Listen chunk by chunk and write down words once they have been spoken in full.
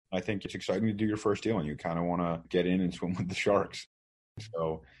I think it's exciting to do your first deal and you kind of want to get in and swim with the sharks.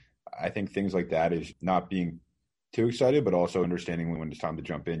 So I think things like that is not being too excited, but also understanding when it's time to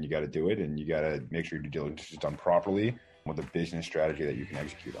jump in, you got to do it and you got to make sure your due diligence is done properly with a business strategy that you can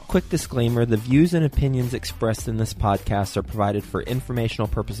execute on. Quick disclaimer, the views and opinions expressed in this podcast are provided for informational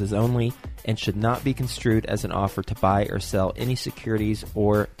purposes only and should not be construed as an offer to buy or sell any securities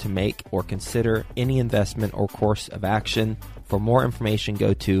or to make or consider any investment or course of action. For more information,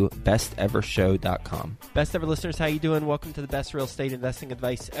 go to bestevershow.com. Best Ever listeners, how you doing? Welcome to the Best Real Estate Investing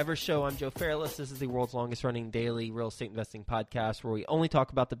Advice Ever Show. I'm Joe Fairless. This is the world's longest running daily real estate investing podcast where we only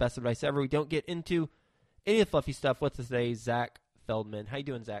talk about the best advice ever. We don't get into any of the fluffy stuff. What's today? Zach Feldman. How you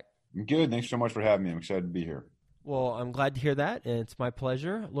doing, Zach? I'm good. Thanks so much for having me. I'm excited to be here. Well, I'm glad to hear that, and it's my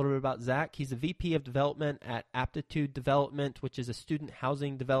pleasure. A little bit about Zach. He's a VP of Development at Aptitude Development, which is a student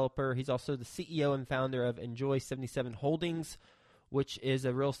housing developer. He's also the CEO and founder of Enjoy 77 Holdings, which is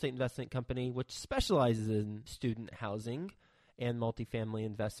a real estate investment company which specializes in student housing and multifamily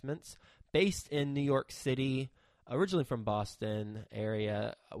investments, based in New York City, originally from Boston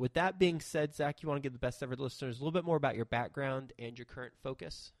area. With that being said, Zach, you want to give the Best Ever listeners a little bit more about your background and your current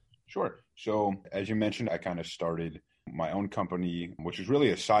focus? Sure. So as you mentioned, I kind of started my own company, which is really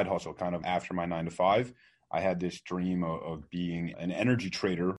a side hustle kind of after my 9-to-5. I had this dream of being an energy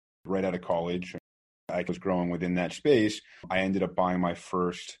trader right out of college. I was growing within that space. I ended up buying my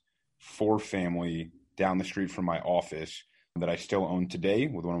first 4-family down the street from my office that I still own today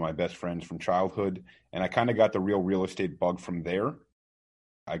with one of my best friends from childhood. And I kind of got the real estate bug from there.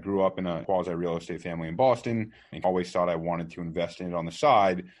 I grew up in a quasi real estate family in Boston and always thought I wanted to invest in it on the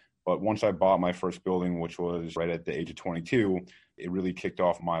side. But once I bought my first building, which was right at the age of 22, it really kicked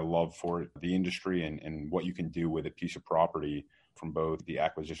off my love for the industry and what you can do with a piece of property from both the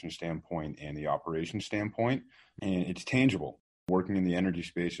acquisition standpoint and the operation standpoint. And it's tangible. Working in the energy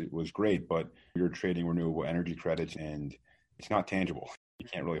space, it was great, but you're trading renewable energy credits and it's not tangible. You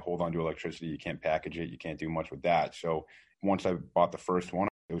can't really hold on to electricity. You can't package it. You can't do much with that. So once I bought the first one,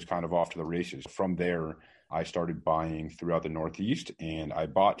 it was kind of off to the races. From there, I started buying throughout the Northeast, and I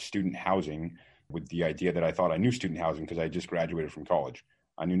bought student housing with the idea that I thought I knew student housing because I just graduated from college.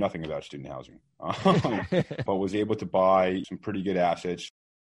 I knew nothing about student housing, but was able to buy some pretty good assets.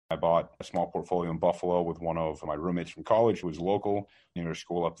 I bought a small portfolio in Buffalo with one of my roommates from college who was local, near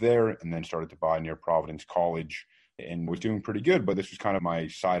school up there, and then started to buy near Providence College and was doing pretty good. But this was kind of my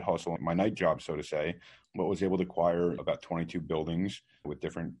side hustle, my night job, so to say, but was able to acquire about 22 buildings with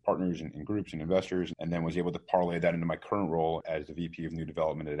different partners and groups and investors, and then was able to parlay that into my current role as the VP of New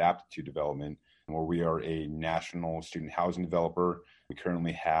Development at Aptitude Development, where we are a national student housing developer. We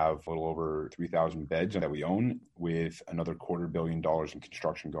currently have a little over 3,000 beds that we own with another $250 million in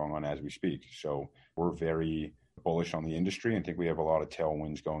construction going on as we speak. So we're very bullish on the industry and think we have a lot of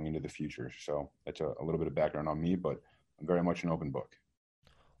tailwinds going into the future. So that's a little bit of background on me, but I'm very much an open book.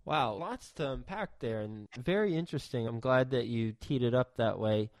 Wow, lots to unpack there and very interesting. I'm glad that you teed it up that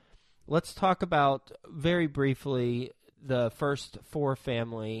way. Let's talk about very briefly the first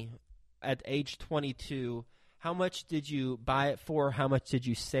 4-family at age 22. How much did you buy it for? How much did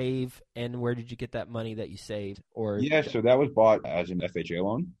you save? And where did you get that money that you saved? So that was bought as an FHA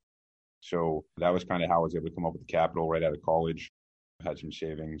loan. So that was kind of how I was able to come up with the capital right out of college. I had some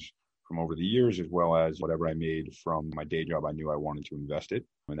savings from over the years, as well as whatever I made from my day job. I knew I wanted to invest it.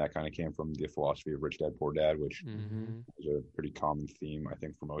 And that kind of came from the philosophy of Rich Dad, Poor Dad, which is a pretty common theme, I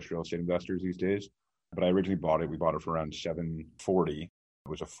think, for most real estate investors these days. But I originally bought it. We bought it for around $740. It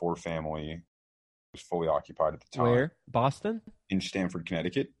was a 4-family. It was fully occupied at the time. Where? Boston? In Stamford,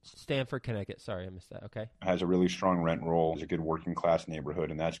 Connecticut. Stamford, Connecticut. Sorry, I missed that. Okay. It has a really strong rent roll. It's a good working class neighborhood,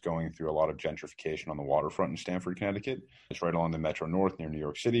 and that's going through a lot of gentrification on the waterfront in Stamford, Connecticut. It's right along the Metro North near New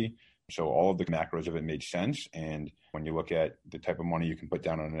York City. So all of the macros of it made sense. And when you look at the type of money you can put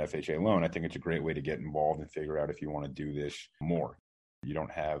down on an FHA loan, I think it's a great way to get involved and figure out if you want to do this more. You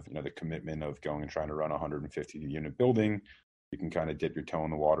don't have, the commitment of going and trying to run a 150-unit building. You can kind of dip your toe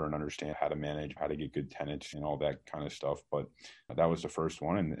in the water and understand how to manage, how to get good tenants and all that kind of stuff. But that was the first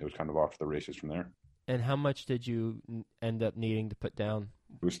one, and it was kind of off to the races from there. And how much did you end up needing to put down?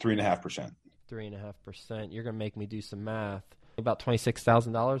 It was 3.5%. 3.5%. You're going to make me do some math. About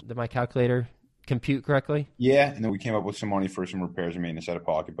 $26,000. Did my calculator compute correctly? Yeah, and then we came up with some money for some repairs and maintenance out of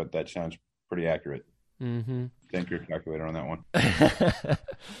pocket, but that sounds pretty accurate. Mm-hmm. Thank your calculator on that one.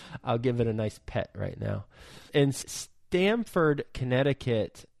 I'll give it a nice pet right now. In Stamford,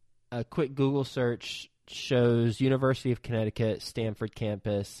 Connecticut, a quick Google search shows University of Connecticut, Stamford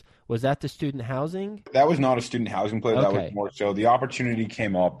campus. Was that the student housing? That was not a student housing play. Okay. That was more so the opportunity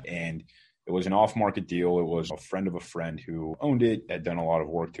came up, and It was an off-market deal. It was a friend of a friend who owned it, had done a lot of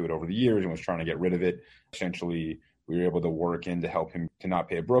work to it over the years and was trying to get rid of it. Essentially, we were able to work in to help him to not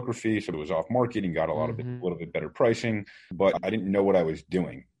pay a broker fee. So it was off-market and got a little bit better pricing. But I didn't know what I was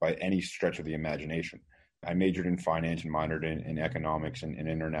doing by any stretch of the imagination. I majored in finance and minored in economics and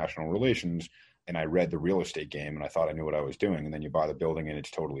international relations. And I read the real estate game and I thought I knew what I was doing. And then you buy the building and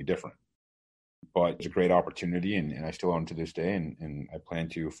it's totally different. But it's a great opportunity and I still own it to this day. And I plan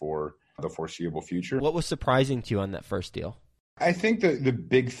to for the foreseeable future. What was surprising to you on that first deal? I think the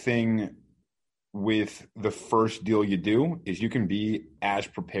big thing with the first deal you do is you can be as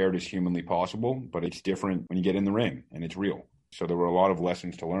prepared as humanly possible, but it's different when you get in the ring and it's real. So there were a lot of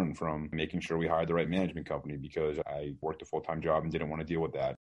lessons to learn from making sure we hired the right management company because I worked a full-time job and didn't want to deal with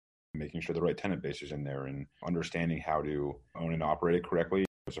that. Making sure the right tenant base is in there and understanding how to own and operate it correctly. It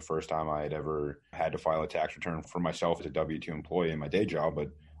was the first time I had ever had to file a tax return for myself as a W-2 employee in my day job, but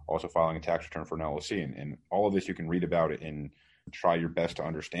also filing a tax return for an LLC. And all of this, you can read about it and try your best to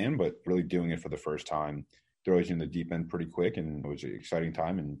understand, but really doing it for the first time throws you in the deep end pretty quick. And it was an exciting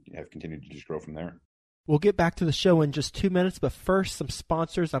time and have continued to just grow from there. We'll get back to the show in just 2 minutes, but first, some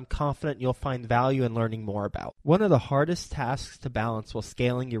sponsors I'm confident you'll find value in learning more about. One of the hardest tasks to balance while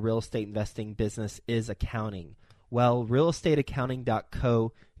scaling your real estate investing business is accounting. Well,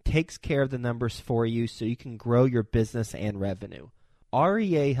 realestateaccounting.co takes care of the numbers for you so you can grow your business and revenue.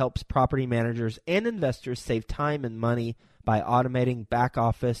 REA helps property managers and investors save time and money by automating back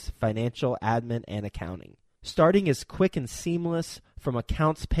office, financial, admin, and accounting. Starting is quick and seamless, from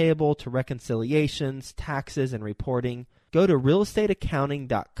accounts payable to reconciliations, taxes, and reporting. Go to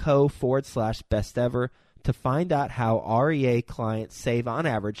realestateaccounting.co/best ever to find out how REA clients save on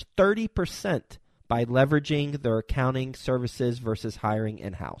average 30% by leveraging their accounting services versus hiring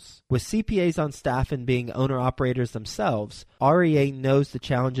in-house. With CPAs on staff and being owner-operators themselves, REA knows the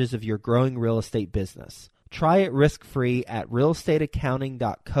challenges of your growing real estate business. Try it risk-free at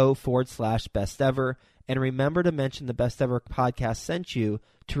realestateaccounting.co/best ever, and remember to mention the Best Ever podcast sent you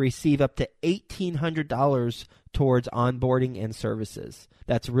to receive up to $1,800 towards onboarding and services.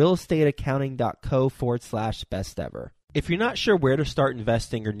 That's realestateaccounting.co/best ever. If you're not sure where to start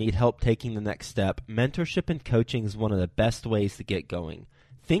investing or need help taking the next step, mentorship and coaching is one of the best ways to get going.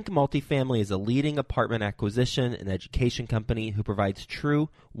 Think Multifamily is a leading apartment acquisition and education company who provides true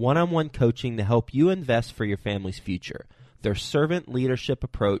one-on-one coaching to help you invest for your family's future. Their servant leadership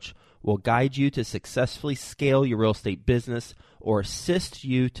approach will guide you to successfully scale your real estate business or assist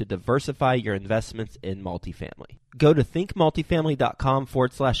you to diversify your investments in multifamily. Go to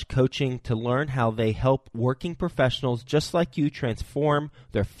thinkmultifamily.com/coaching to learn how they help working professionals just like you transform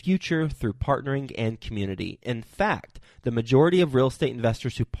their future through partnering and community. In fact, the majority of real estate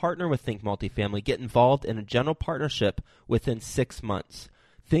investors who partner with Think Multifamily get involved in a general partnership within 6 months.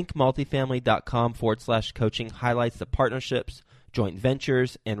 thinkmultifamily.com/coaching highlights the partnerships, joint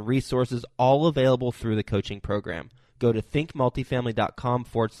ventures, and resources all available through the coaching program. Go to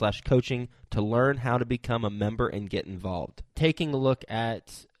thinkmultifamily.com/coaching to learn how to become a member and get involved. Taking a look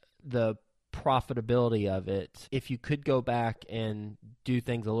at the profitability of it, if you could go back and do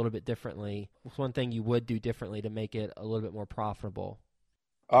things a little bit differently, what's one thing you would do differently to make it a little bit more profitable?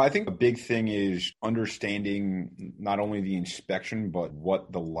 I think a big thing is understanding not only the inspection, but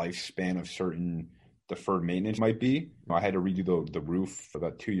what the lifespan of certain deferred maintenance might be. I had to redo the roof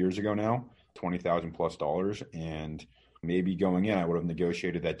about 2 years ago now, $20,000+, and maybe going in, I would have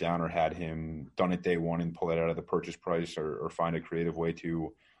negotiated that down or had him done it day one and pull it out of the purchase price or find a creative way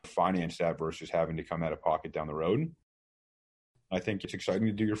to finance that versus having to come out of pocket down the road. I think it's exciting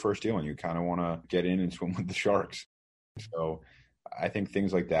to do your first deal and you kind of want to get in and swim with the sharks. So I think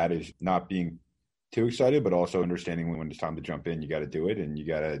things like that is not being too excited, but also understanding when it's time to jump in, you got to do it and you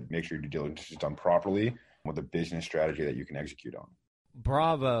got to make sure your due diligence is done properly with a business strategy that you can execute on.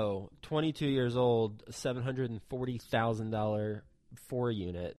 Bravo, 22 years old, $740,000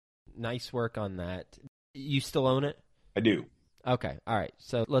 4-unit. Nice work on that. You still own it? I do. Okay, all right.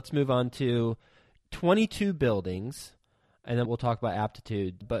 So let's move on to 22 buildings, and then we'll talk about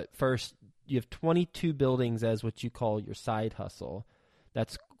aptitude. But first, you have 22 buildings as what you call your side hustle.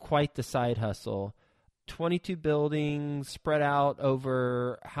 That's quite the side hustle. 22 buildings spread out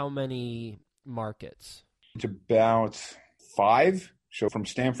over how many markets? It's about 5. So from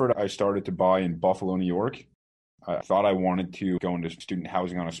Stanford, I started to buy in Buffalo, New York. I thought I wanted to go into student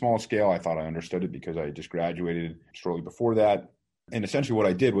housing on a small scale. I thought I understood it because I just graduated shortly before that. And essentially what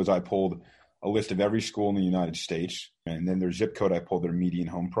I did was I pulled a list of every school in the United States. And then their zip code, I pulled their median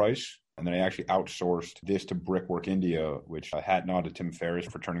home price. And then I actually outsourced this to Brickwork India, which I hat nod to Tim Ferriss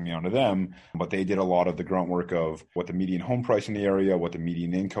for turning me on to them. But they did a lot of the grunt work of what the median home price in the area, what the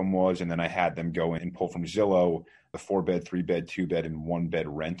median income was. And then I had them go in and pull from Zillow the 4-bed, 3-bed, 2-bed, and 1-bed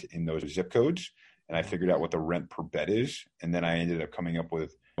rent in those zip codes. And I figured out what the rent per bed is. And then I ended up coming up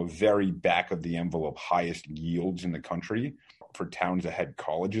with a very back of the envelope highest yields in the country for towns that had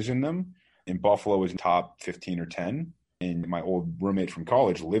colleges in them. In Buffalo was top 15 or 10. And my old roommate from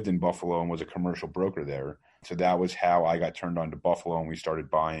college lived in Buffalo and was a commercial broker there. So that was how I got turned on to Buffalo, and we started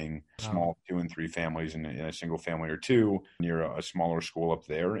buying small 2 and 3 families in a single family or two near a smaller school up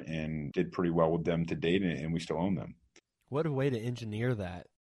there, and did pretty well with them to date, and we still own them. What a way to engineer that.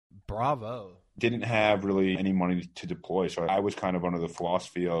 Bravo. Didn't have really any money to deploy. So I was kind of under the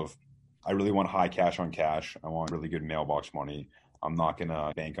philosophy of, I really want high cash on cash. I want really good mailbox money. I'm not going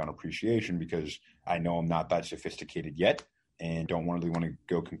to bank on appreciation because I know I'm not that sophisticated yet and don't really want to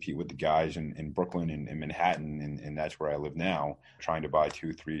go compete with the guys in Brooklyn and Manhattan. And that's where I live now, trying to buy 2,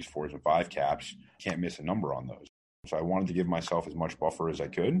 3s, 4s, and 5 caps. Can't miss a number on those. So I wanted to give myself as much buffer as I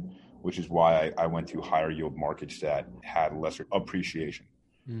could, which is why I went to higher yield markets that had lesser appreciation.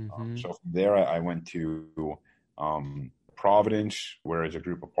 Mm-hmm. So from there, I went to Providence, where as a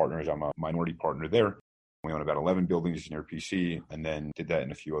group of partners, I'm a minority partner there. We own about 11 buildings near PC, and then did that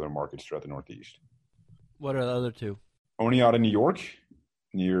in a few other markets throughout the Northeast. What are the other 2? Oneonta, New York,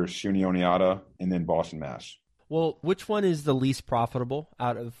 near SUNY Oneonta, and then Boston, Mass. Well, which one is the least profitable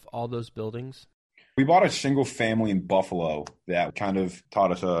out of all those buildings? We bought a single family in Buffalo that kind of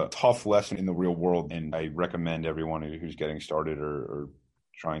taught us a tough lesson in the real world, and I recommend everyone who's getting started or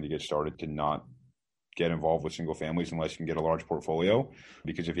trying to get started to not get involved with single families unless you can get a large portfolio.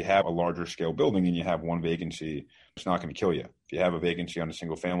 Because if you have a larger scale building and you have one vacancy, it's not going to kill you. If you have a vacancy on a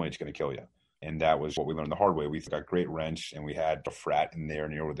single family, it's going to kill you. And that was what we learned the hard way. We got great rents, and we had a frat in there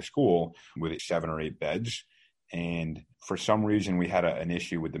near the school with 7 or 8 beds. And for some reason, we had an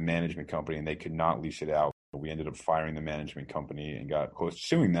issue with the management company, and they could not lease it out. We ended up firing the management company and got close to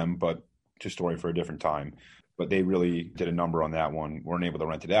suing them, but it's a story for a different time. But they really did a number on that one, weren't able to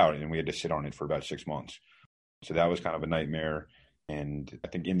rent it out, and we had to sit on it for about 6 months. So that was kind of a nightmare. And I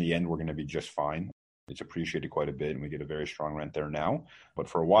think in the end, we're going to be just fine. It's appreciated quite a bit, and we get a very strong rent there now. But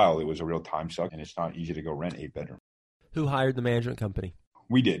for a while, it was a real time suck, and it's not easy to go rent 8-bedroom. Who hired the management company?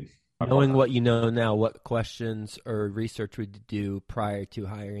 We did. Knowing what you know now, what questions or research would you do prior to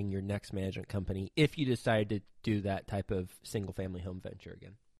hiring your next management company if you decided to do that type of single-family home venture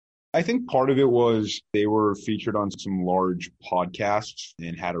again? I think part of it was they were featured on some large podcasts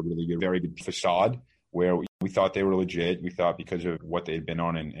and had a really good, very good facade where we thought they were legit. We thought because of what they'd been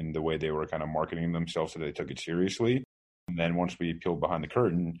on and the way they were kind of marketing themselves, that they took it seriously. And then once we peeled behind the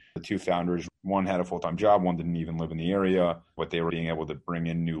curtain, the 2 founders, one had a full-time job, one didn't even live in the area, but they were being able to bring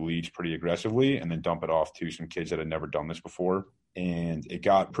in new leads pretty aggressively and then dump it off to some kids that had never done this before. And it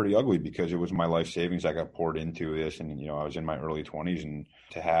got pretty ugly because it was my life savings that got poured into this. And, I was in my early 20s, and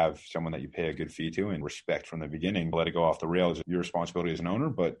to have someone that you pay a good fee to and respect from the beginning, let it go off the rails is your responsibility as an owner.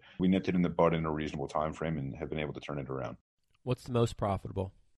 But we nipped it in the bud in a reasonable time frame and have been able to turn it around. What's the most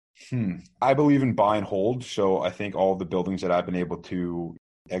profitable? I believe in buy and hold. So I think all of the buildings that I've been able to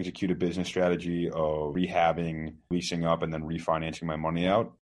execute a business strategy of rehabbing, leasing up, and then refinancing my money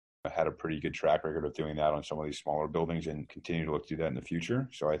out, I had a pretty good track record of doing that on some of these smaller buildings and continue to look to do that in the future.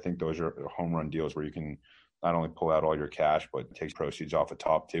 So I think those are home run deals where you can not only pull out all your cash, but take proceeds off the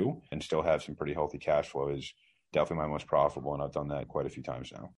top too and still have some pretty healthy cash flow is definitely my most profitable. And I've done that quite a few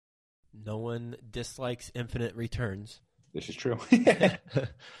times now. No one dislikes infinite returns. This is true.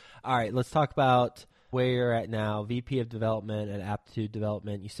 All right, let's talk about where you're at now, VP of Development at Aptitude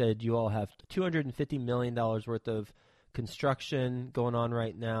Development. You said you all have $250 million worth of construction going on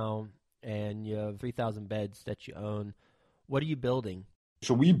right now, and you have 3,000 beds that you own. What are you building?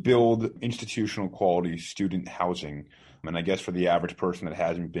 So we build institutional quality student housing. And I guess for the average person that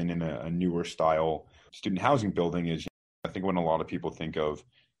hasn't been in a newer style student housing building is, I think when a lot of people think of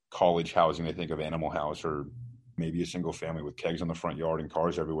college housing, they think of Animal House or maybe a single family with kegs on the front yard and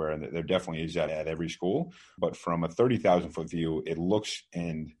cars everywhere. And there definitely is that at every school. But from a 30,000 foot view, it looks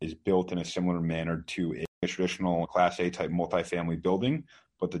and is built in a similar manner to a traditional Class A type multifamily building.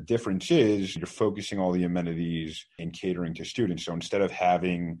 But the difference is you're focusing all the amenities and catering to students. So instead of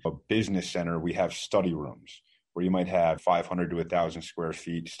having a business center, we have study rooms where you might have 500 to 1,000 square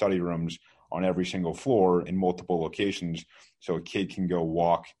feet study rooms on every single floor in multiple locations. So a kid can go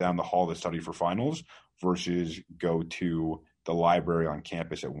walk down the hall to study for finals versus go to the library on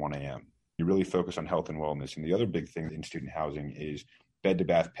campus at 1 a.m. You really focus on health and wellness. And the other big thing in student housing is bed to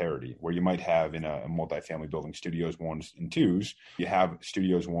bath parity, where you might have in a multifamily building studios 1s and 2s. You have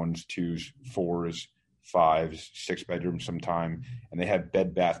studios 1s, 2s, 4s, 5s, 6 bedrooms sometime, and they have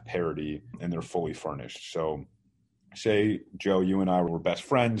bed bath parity and they're fully furnished. So say, Joe, you and I were best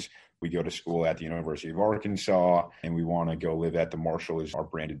friends. We go to school at the University of Arkansas and we want to go live at the Marshall is our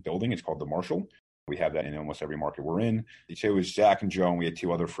branded building. It's called the Marshall. We have that in almost every market we're in. You'd say it was Zach and Joe and we had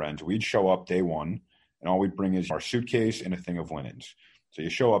 2 other friends. We'd show up day one and all we'd bring is our suitcase and a thing of linens. So you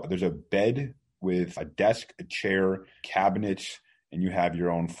show up, there's a bed with a desk, a chair, cabinets, and you have your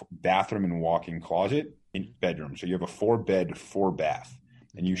own bathroom and walk-in closet in bedroom. So you have a 4-bed, 4-bath,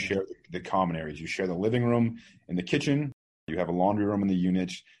 and you share the common areas. You share the living room and the kitchen. You have a laundry room in the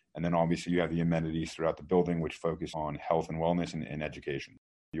units. And then obviously you have the amenities throughout the building, which focus on health and wellness and education.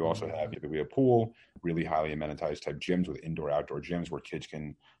 You also have typically a pool, really highly amenitized type gyms with indoor-outdoor gyms where kids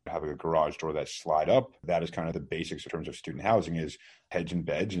can have a garage door that slide up. That is kind of the basics in terms of student housing is heads and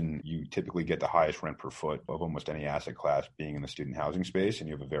beds, and you typically get the highest rent per foot of almost any asset class being in the student housing space, and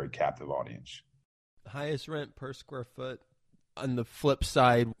you have a very captive audience. Highest rent per square foot. On the flip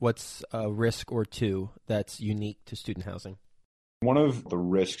side, what's a risk or two that's unique to student housing? One of the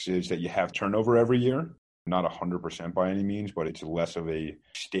risks is that you have turnover every year. Not 100% by any means, but it's less of a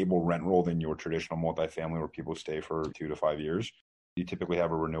stable rent roll than your traditional multifamily where people stay for 2 to 5 years. You typically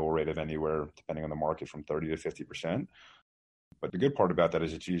have a renewal rate of anywhere, depending on the market, from 30 to 50%. But the good part about that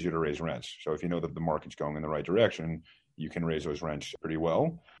is it's easier to raise rents. So if you know that the market's going in the right direction, you can raise those rents pretty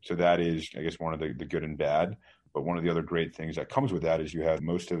well. So that is, I guess, one of the good and bad. But one of the other great things that comes with that is you have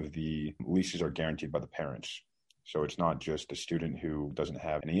most of the leases are guaranteed by the parents. So it's not just the student who doesn't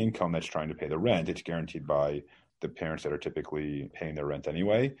have any income that's trying to pay the rent. It's guaranteed by the parents that are typically paying their rent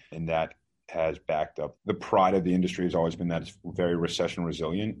anyway. And that has backed up. The pride of the industry has always been that it's very recession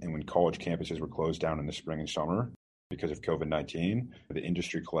resilient. And when college campuses were closed down in the spring and summer because of COVID-19, the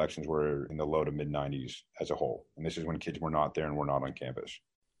industry collections were in the low to mid 90s as a whole. And this is when kids were not there and were not on campus.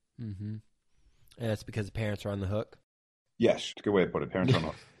 Mm-hmm. And that's because the parents are on the hook? Yes, it's a good way to put it. Parents are on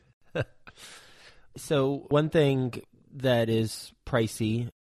the hook. So one thing that is pricey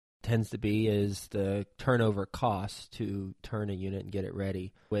tends to be is the turnover cost to turn a unit and get it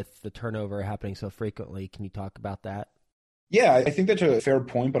ready. With the turnover happening so frequently, can you talk about that? Yeah, I think that's a fair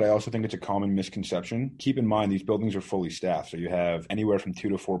point, but I also think it's a common misconception. Keep in mind, these buildings are fully staffed. So you have anywhere from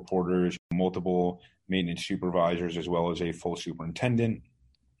 2 to 4 porters, multiple maintenance supervisors, as well as a full superintendent.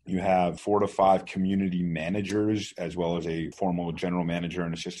 You have 4 to 5 community managers, as well as a formal general manager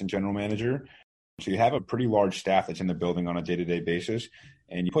and assistant general manager. So you have a pretty large staff that's in the building on a day-to-day basis,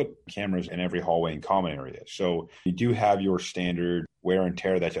 and you put cameras in every hallway and common area. So you do have your standard wear and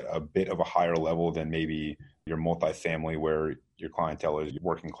tear that's a bit of a higher level than maybe your multifamily where your clientele is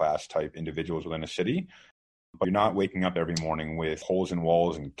working class type individuals within a city. But you're not waking up every morning with holes in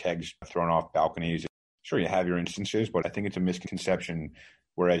walls and kegs thrown off balconies. Sure, you have your instances, but I think it's a misconception.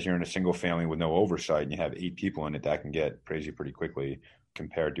 Whereas you're in a single family with no oversight and you have 8 people in it, that can get crazy pretty quickly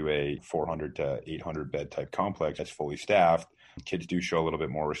compared to a 400 to 800 bed type complex that's fully staffed. Kids do show a little bit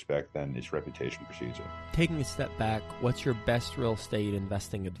more respect than its reputation precedes it. Taking a step back, what's your best real estate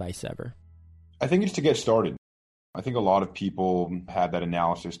investing advice ever? I think it's to get started. I think a lot of people have that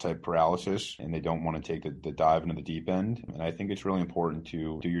analysis type paralysis and they don't want to take the dive into the deep end. And I think it's really important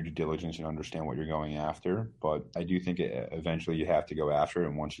to do your due diligence and understand what you're going after. But I do think eventually you have to go after it.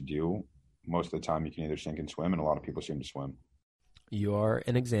 And once you do, most of the time you can either sink and swim, and a lot of people seem to swim. You are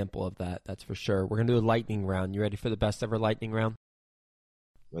an example of that, that's for sure. We're going to do a lightning round. You ready for the best ever lightning round?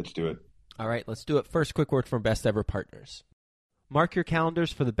 Let's do it. All right, let's do it. First, quick word from best ever partners. Mark your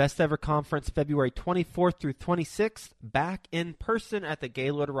calendars for the Best Ever Conference, February 24th through 26th, back in person at the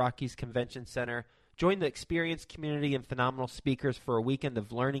Gaylord Rockies Convention Center. Join the experienced community and phenomenal speakers for a weekend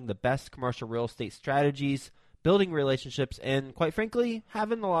of learning the best commercial real estate strategies, building relationships, and, quite frankly,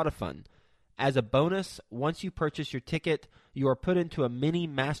 having a lot of fun. As a bonus, once you purchase your ticket, you are put into a mini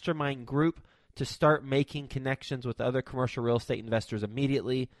mastermind group to start making connections with other commercial real estate investors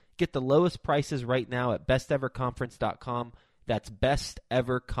immediately. Get the lowest prices right now at besteverconference.com. That's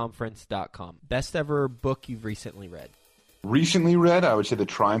besteverconference.com. Best ever book you've recently read? Recently read, I would say The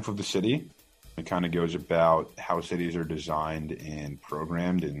Triumph of the City. It kind of goes about how cities are designed and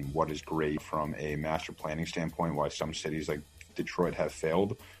programmed and what is great from a master planning standpoint, why some cities like Detroit have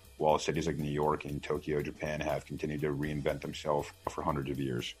failed, while cities like New York and Tokyo, Japan have continued to reinvent themselves for hundreds of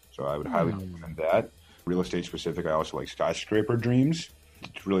years. So I would highly recommend that. Real estate specific, I also like Skyscraper Dreams.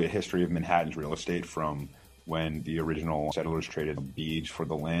 It's really a history of Manhattan's real estate from when the original settlers traded beads for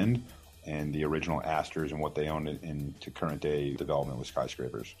the land and the original Astors and what they owned into current day development with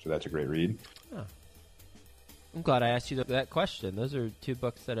skyscrapers. So that's a great read. Oh. I'm glad I asked you that question. Those are two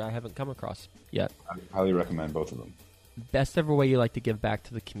books that I haven't come across yet. I highly recommend both of them. Best ever way you like to give back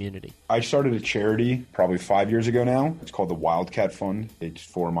to the community? I started a charity probably 5 years ago now. It's called the Wildcat Fund. It's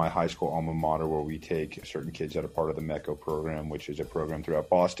for my high school alma mater, where we take certain kids that are part of the MECO program, which is a program throughout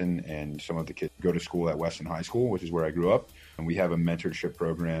Boston. And some of the kids go to school at Weston High School, which is where I grew up. And we have a mentorship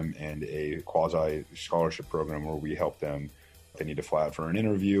program and a quasi-scholarship program where we help them if they need to fly out for an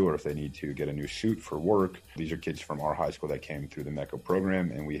interview or if they need to get a new suit for work. These are kids from our high school that came through the MECO program,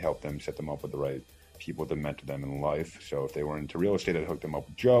 and we help them set them up with the right people to mentor them in life. So if they were into real estate, I'd hook them up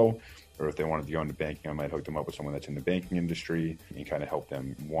with Joe, or if they wanted to go into banking, I might hook them up with someone that's in the banking industry and kind of help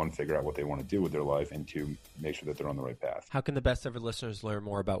them, one, figure out what they want to do with their life, and two, make sure that they're on the right path. How can the best ever listeners learn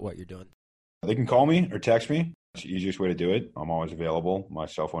more about what you're doing? They can call me or text me. It's the easiest way to do it. I'm always available. My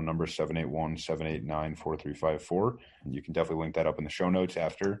cell phone number is 781-789-4354. You can definitely link that up in the show notes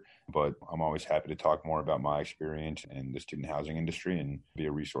after, but I'm always happy to talk more about my experience in the student housing industry and be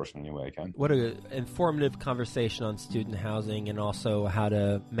a resource in any way I can. What an informative conversation on student housing and also how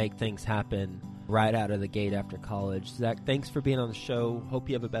to make things happen right out of the gate after college. Zach, thanks for being on the show. Hope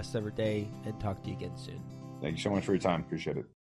you have a best ever day, and talk to you again soon. Thank you so much for your time. Appreciate it.